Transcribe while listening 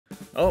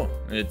Oh,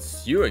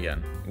 it's you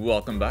again.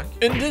 Welcome back.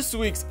 In this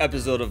week's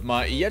episode of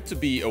my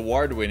yet-to-be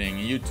award-winning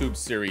YouTube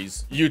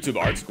series, YouTube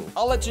Art School,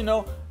 I'll let you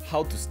know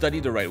how to study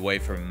the right way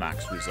for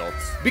max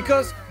results.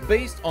 Because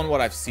based on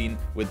what I've seen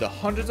with the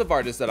hundreds of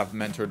artists that I've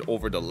mentored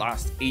over the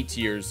last 8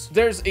 years,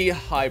 there's a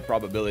high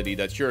probability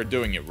that you're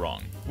doing it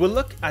wrong. We'll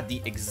look at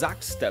the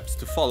exact steps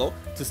to follow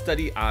to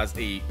study as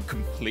a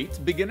complete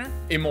beginner,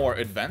 a more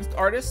advanced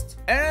artist,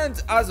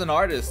 and as an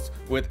artist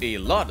with a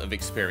lot of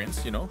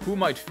experience, who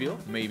might feel,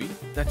 maybe,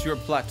 that you're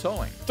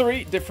plateauing.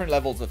 3 different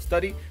levels of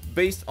study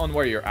based on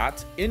where you're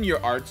at in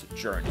your art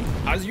journey.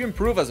 As you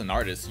improve as an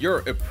artist, your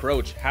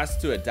approach has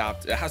to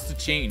adapt, it has to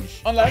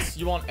change. Unless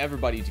you want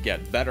everybody to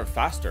get better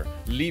faster,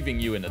 leaving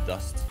you in the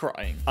dust,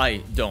 crying.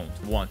 I don't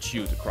want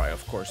you to cry,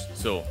 of course,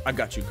 so I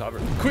got you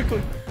covered.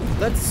 Quickly,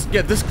 let's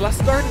get this class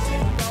started.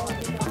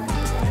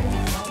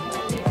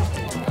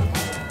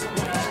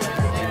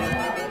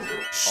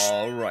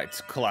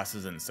 Alright, class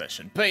is in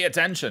session. Pay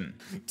attention!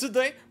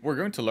 Today, we're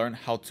going to learn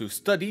how to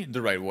study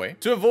the right way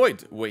to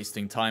avoid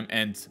wasting time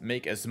and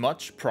make as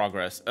much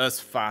progress as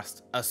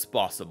fast as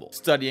possible.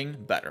 Studying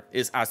better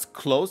is as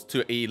close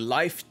to a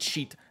life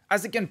cheat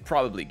as it can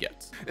probably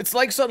get. It's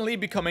like suddenly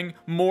becoming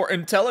more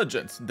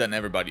intelligent than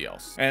everybody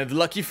else. And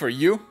lucky for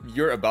you,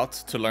 you're about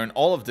to learn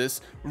all of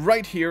this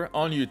right here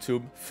on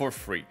YouTube for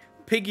free,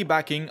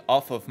 piggybacking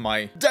off of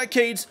my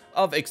decades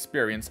of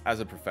experience as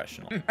a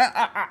professional.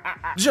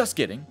 Just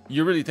kidding.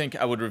 You really think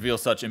I would reveal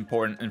such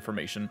important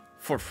information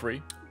for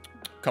free?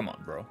 Come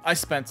on, bro. I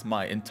spent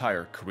my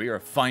entire career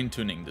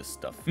fine-tuning this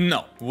stuff.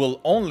 No,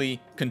 we'll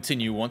only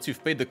continue once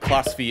you've paid the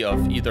class fee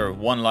of either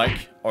 1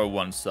 like or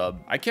 1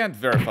 sub. I can't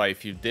verify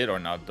if you did or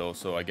not though,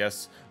 so I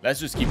guess let's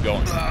just keep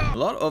going. A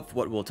lot of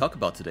what we'll talk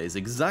about today is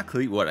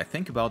exactly what I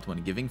think about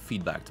when giving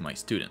feedback to my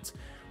students.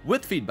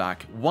 With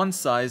feedback, one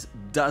size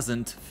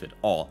doesn't fit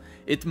all.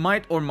 It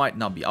might or might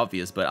not be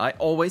obvious, but I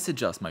always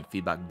adjust my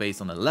feedback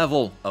based on the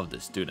level of the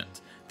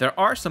student. There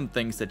are some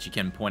things that you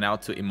can point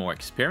out to a more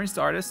experienced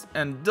artist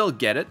and they'll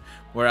get it,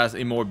 whereas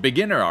a more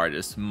beginner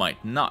artist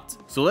might not.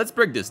 So let's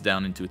break this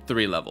down into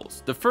 3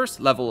 levels. The first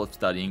level of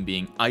studying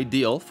being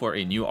ideal for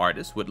a new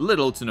artist with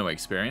little to no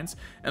experience,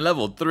 and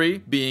level 3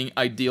 being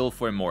ideal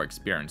for a more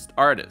experienced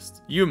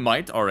artist. You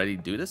might already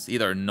do this,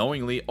 either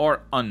knowingly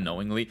or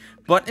unknowingly,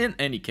 but in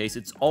any case,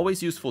 it's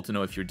always useful to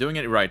know if you're doing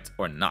it right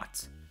or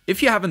not.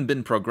 If you haven't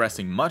been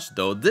progressing much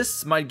though,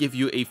 this might give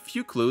you a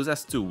few clues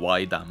as to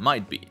why that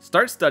might be.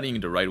 Start studying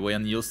the right way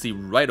and you'll see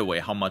right away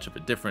how much of a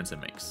difference it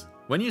makes.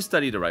 When you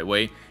study the right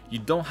way, you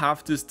don't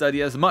have to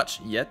study as much,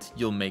 yet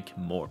you'll make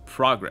more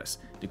progress.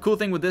 The cool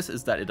thing with this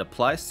is that it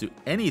applies to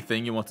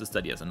anything you want to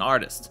study as an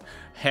artist.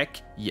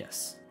 Heck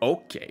yes.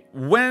 Okay,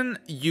 when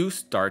you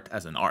start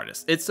as an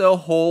artist, it's a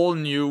whole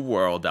new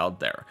world out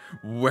there.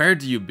 Where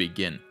do you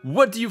begin?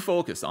 What do you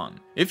focus on?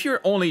 If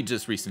you're only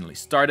just recently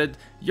started,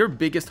 your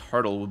biggest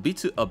hurdle would be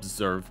to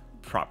observe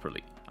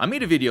properly. I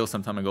made a video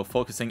some time ago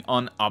focusing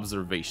on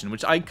observation,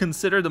 which I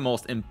consider the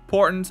most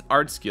important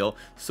art skill,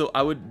 so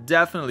I would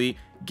definitely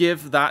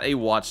give that a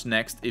watch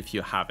next if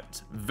you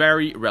haven't.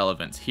 Very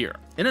relevant here.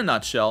 In a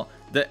nutshell,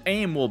 the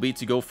aim will be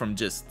to go from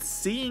just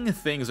seeing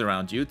things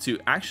around you to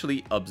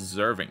actually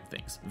observing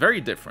things.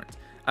 Very different.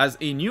 As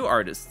a new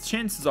artist,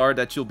 chances are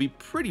that you'll be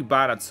pretty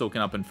bad at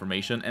soaking up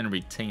information and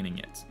retaining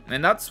it.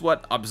 And that's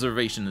what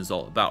observation is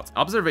all about.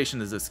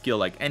 Observation is a skill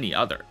like any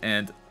other,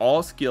 and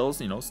all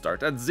skills,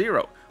 start at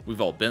 0.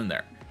 We've all been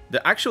there.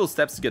 The actual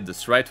steps to get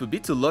this right would be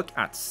to look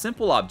at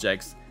simple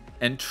objects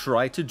and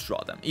try to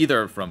draw them,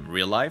 either from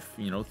real life,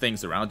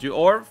 things around you,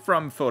 or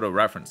from photo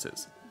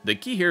references. The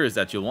key here is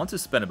that you'll want to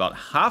spend about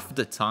half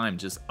the time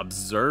just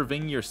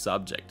observing your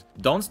subject.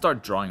 Don't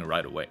start drawing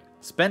right away.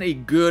 Spend a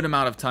good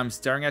amount of time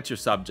staring at your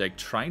subject,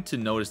 trying to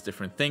notice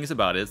different things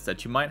about it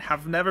that you might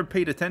have never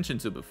paid attention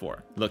to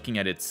before. Looking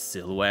at its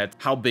silhouette,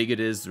 how big it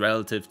is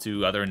relative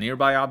to other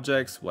nearby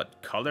objects,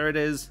 what color it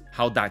is,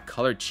 how that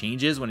color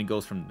changes when it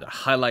goes from the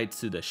highlight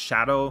to the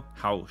shadow,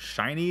 how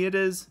shiny it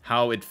is,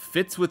 how it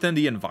fits within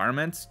the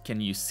environment.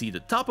 Can you see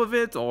the top of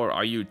it, or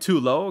are you too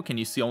low? Can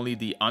you see only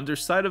the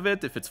underside of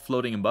it if it's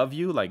floating above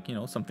you, like,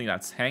 something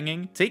that's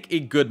hanging? Take a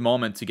good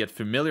moment to get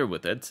familiar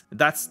with it.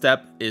 That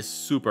step is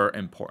super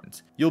important.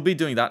 You'll be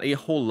doing that a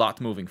whole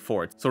lot moving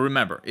forward. So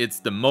remember,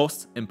 it's the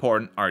most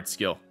important art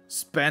skill.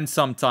 Spend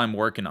some time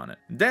working on it.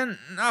 Then,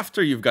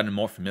 after you've gotten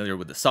more familiar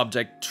with the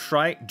subject,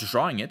 try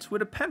drawing it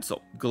with a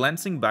pencil,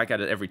 glancing back at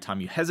it every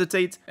time you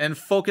hesitate, and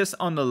focus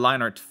on the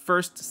line art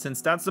first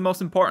since that's the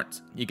most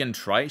important. You can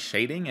try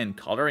shading and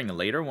coloring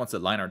later once the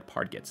line art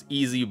part gets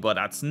easy, but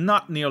that's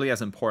not nearly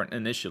as important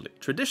initially.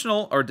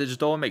 Traditional or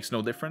digital makes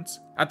no difference.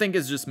 I think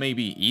it's just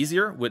maybe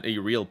easier with a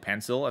real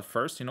pencil at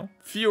first,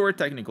 fewer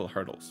technical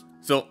hurdles.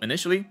 So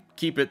initially,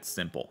 keep it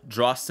simple.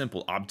 Draw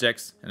simple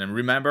objects, and then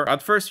remember,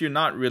 at first you're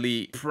not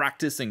really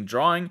practicing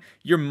drawing,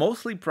 you're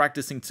mostly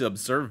practicing to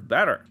observe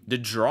better. The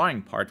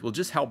drawing part will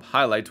just help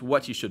highlight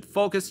what you should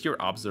focus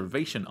your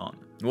observation on.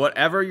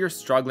 Whatever you're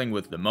struggling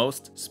with the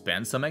most,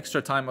 spend some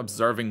extra time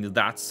observing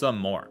that some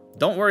more.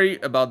 Don't worry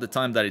about the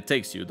time that it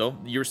takes you though,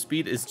 your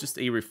speed is just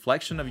a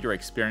reflection of your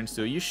experience,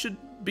 so you should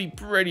be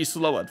pretty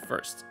slow at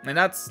first. And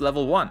that's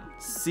level 1.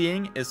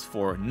 Seeing is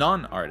for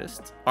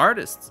non-artists.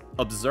 Artists,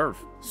 observe.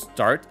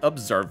 Start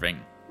observing.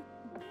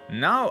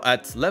 Now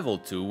at level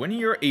 2, when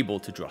you're able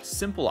to draw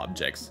simple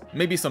objects,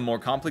 maybe some more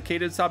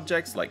complicated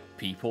subjects like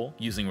people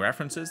using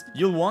references,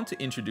 you'll want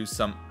to introduce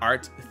some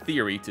art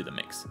theory to the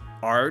mix.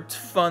 Art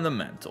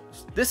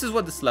fundamentals. This is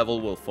what this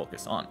level will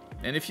focus on.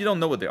 And if you don't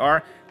know what they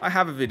are, I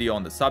have a video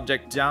on the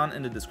subject down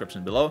in the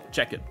description below.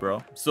 Check it,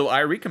 bro. So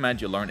I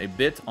recommend you learn a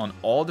bit on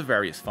all the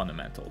various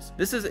fundamentals.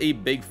 This is a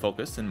big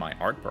focus in my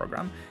art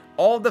program.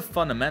 All the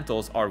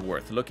fundamentals are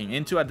worth looking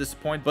into at this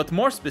point, but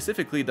more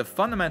specifically the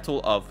fundamental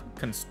of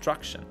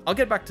construction. I'll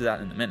get back to that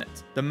in a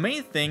minute. The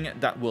main thing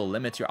that will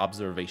limit your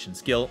observation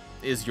skill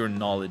is your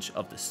knowledge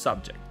of the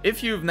subject.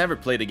 If you've never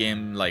played a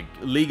game like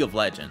League of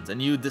Legends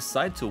and you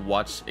decide to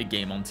watch a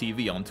game on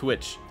TV on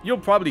Twitch, you'll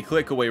probably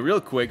click away real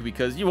quick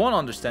because you won't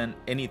understand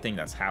anything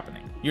that's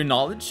happening. Your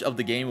knowledge of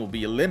the game will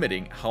be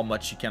limiting how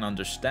much you can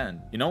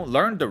understand. You know,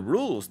 learn the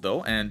rules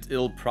though, and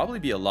it'll probably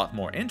be a lot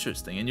more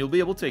interesting and you'll be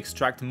able to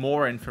extract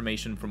more information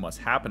from what's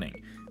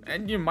happening,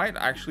 and you might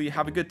actually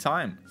have a good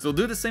time. So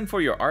do the same for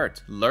your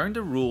art. Learn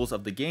the rules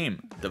of the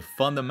game, the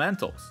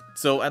fundamentals.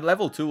 So at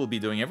level 2, we'll be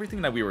doing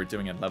everything that we were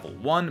doing at level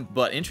 1,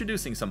 but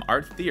introducing some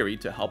art theory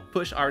to help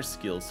push our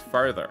skills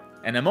further.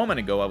 And a moment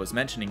ago, I was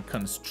mentioning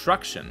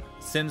construction,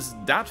 since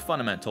that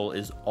fundamental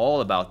is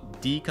all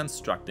about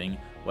deconstructing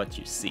what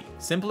you see.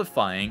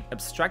 Simplifying,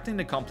 abstracting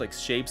the complex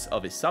shapes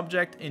of a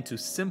subject into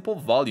simple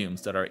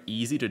volumes that are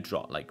easy to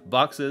draw, like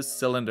boxes,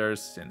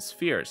 cylinders, and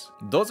spheres.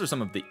 Those are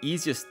some of the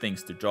easiest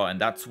things to draw,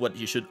 and that's what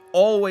you should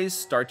always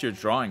start your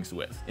drawings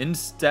with,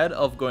 instead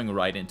of going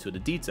right into the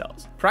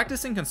details.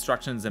 Practicing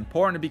construction is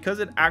important because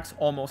it acts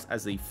almost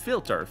as a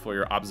filter for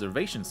your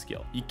observation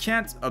skill. You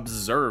can't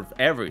observe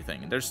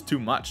everything, there's too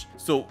much.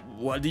 So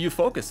what do you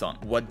focus on?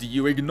 What do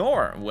you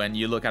ignore when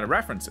you look at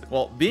references?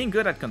 Well, being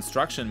good at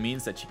construction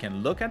means that you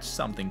can look at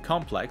something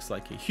complex,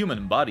 like a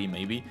human body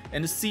maybe,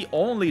 and see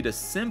only the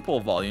simple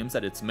volumes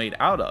that it's made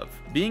out of.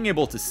 Being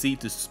able to see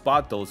to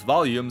spot those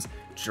volumes,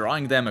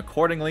 drawing them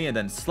accordingly, and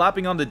then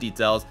slapping on the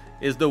details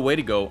is the way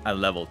to go at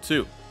level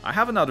 2. I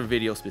have another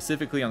video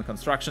specifically on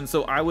construction,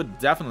 so I would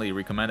definitely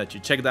recommend that you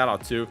check that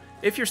out too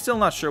if you're still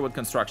not sure what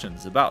construction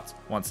is about.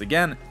 Once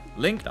again,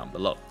 link down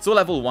below. So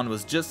level 1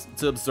 was just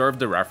to observe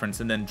the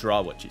reference and then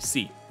draw what you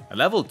see. At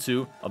level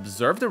 2,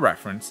 observe the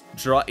reference,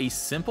 draw a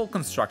simple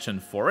construction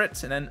for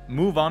it, and then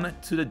move on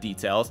to the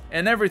details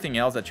and everything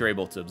else that you're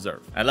able to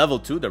observe. At level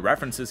 2, the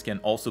references can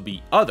also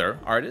be other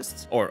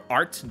artists or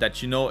art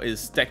that you know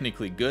is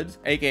technically good,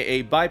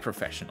 aka by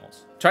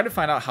professionals. Try to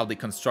find out how they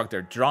construct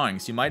their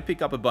drawings. You might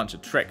pick up a bunch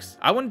of tricks.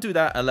 I wouldn't do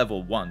that at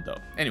level 1 though.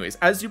 Anyways,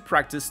 as you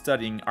practice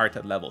studying art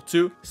at level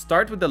 2,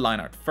 start with the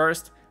line art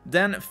first,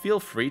 then feel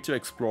free to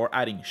explore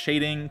adding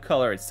shading,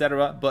 color,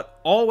 etc. But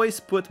always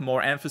put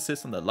more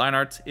emphasis on the line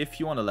art if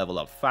you want to level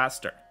up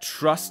faster.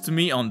 Trust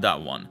me on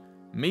that one.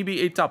 Maybe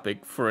a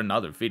topic for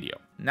another video.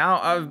 Now,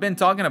 I've been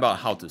talking about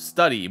how to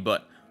study,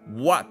 but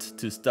what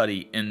to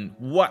study in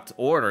what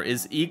order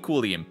is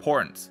equally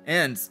important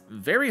and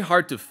very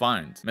hard to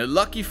find.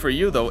 Lucky for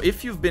you though,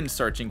 if you've been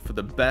searching for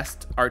the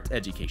best art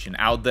education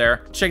out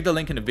there, check the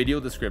link in the video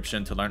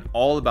description to learn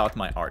all about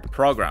my art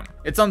program.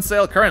 It's on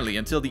sale currently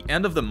until the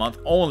end of the month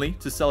only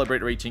to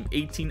celebrate reaching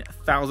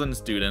 18,000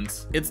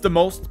 students. It's the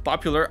most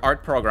popular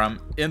art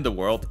program in the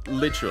world,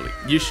 literally.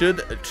 You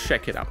should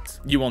check it out.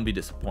 You won't be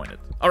disappointed.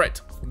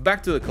 Alright,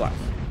 back to the class.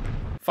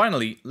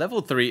 Finally,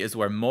 level 3 is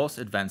where most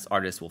advanced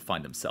artists will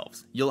find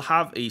themselves. You'll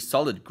have a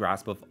solid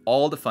grasp of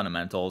all the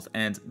fundamentals,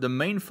 and the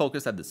main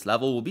focus at this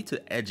level will be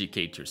to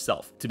educate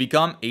yourself, to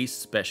become a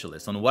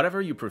specialist on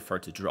whatever you prefer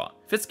to draw.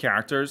 If it's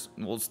characters,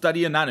 we'll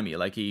study anatomy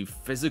like a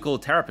physical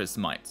therapist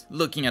might,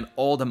 looking at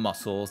all the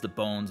muscles, the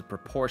bones, the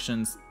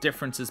proportions,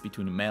 differences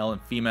between male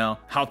and female,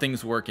 how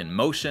things work in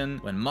motion,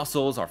 when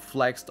muscles are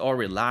flexed or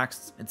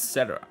relaxed,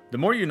 etc. The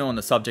more you know on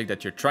the subject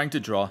that you're trying to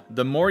draw,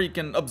 the more you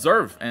can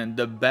observe, and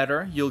the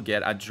better you'll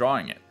get at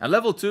drawing it. At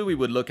level 2, we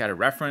would look at a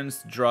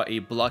reference, draw a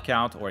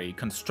blockout or a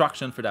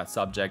construction for that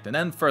subject, and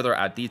then further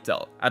add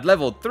detail. At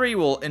level 3,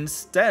 we'll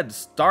instead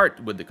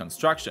start with the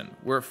construction.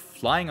 We're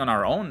flying on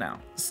our own now.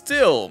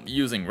 Still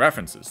using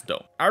references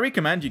though. I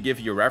recommend you give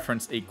your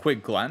reference a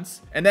quick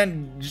glance, and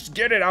then just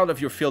get it out of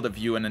your field of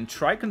view and then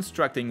try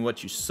constructing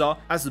what you saw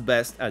as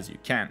best as you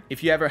can.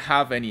 If you ever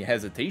have any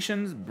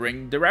hesitations,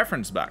 bring the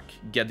reference back,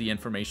 get the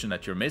information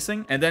that you're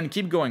missing, and then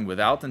keep going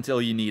without until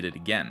you need it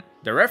again.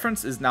 The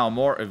reference is now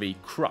more of a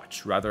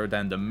crutch rather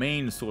than the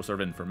main source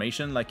of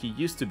information like it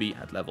used to be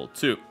at level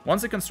 2.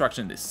 Once the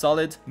construction is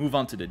solid, move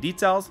on to the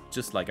details,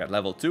 just like at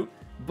level 2.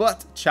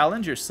 but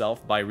challenge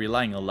yourself by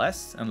relying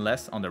less and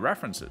less on the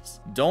references.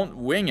 Don't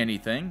wing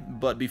anything,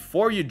 but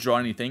before you draw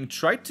anything,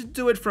 try to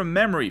do it from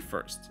memory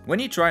first. When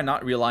you try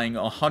not relying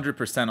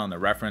 100% on the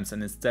reference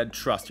and instead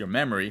trust your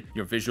memory,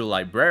 your visual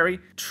library,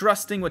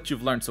 trusting what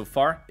you've learned so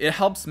far, it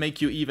helps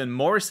make you even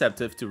more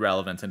receptive to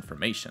relevant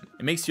information.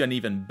 It makes you an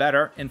even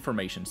better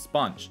information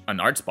sponge, an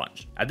art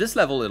sponge. At this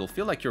level, it'll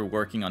feel like you're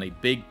working on a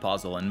big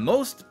puzzle and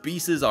most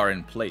pieces are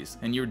in place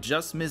and you're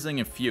just missing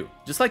a few.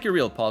 Just like a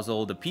real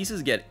puzzle, the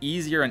pieces get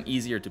easier and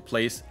easier to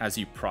place as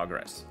you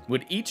progress.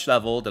 With each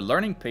level, the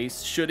learning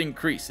pace should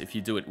increase if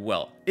you do it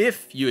well,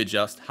 if you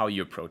adjust how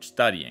you approach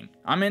studying.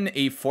 I'm in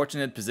a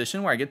fortunate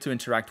position where I get to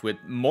interact with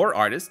more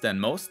artists than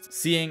most,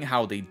 seeing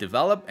how they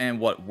develop and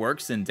what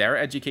works in their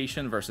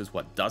education versus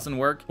what doesn't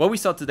work. What we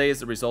saw today is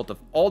the result of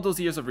all those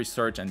years of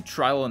research and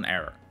trial and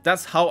error.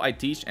 That's how I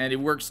teach, and it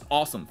works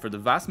awesome for the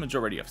vast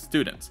majority of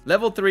students.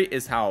 Level 3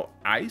 is how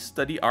I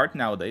study art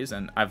nowadays,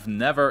 and I've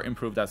never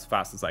improved as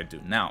fast as I do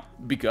now.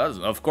 Because,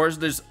 of course,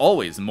 there's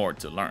always more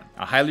to learn.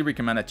 I highly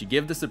recommend that you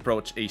give this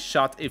approach a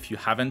shot if you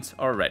haven't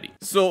already.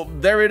 So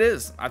there it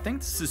is. I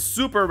think this is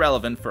super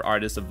relevant for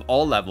artists of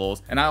all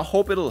levels, and I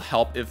hope it'll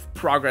help if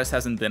progress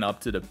hasn't been up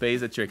to the pace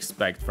that you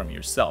expect from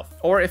yourself,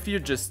 or if you're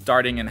just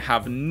starting and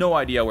have no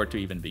idea where to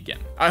even begin.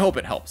 I hope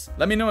it helps.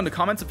 Let me know in the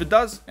comments if it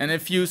does, and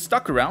if you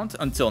stuck around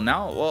until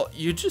now, well,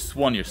 you just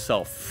won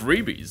yourself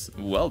freebies.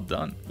 Well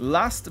done.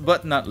 Last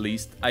but not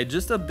least, I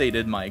just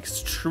updated my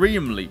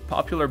extremely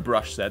popular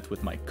brush set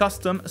with my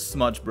custom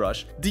smudge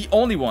brush, the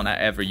only one I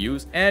ever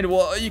use, and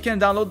well, you can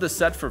download the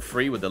set for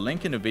free with the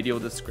link in the video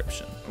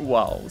description.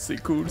 Wow,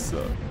 c'est cool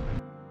ça.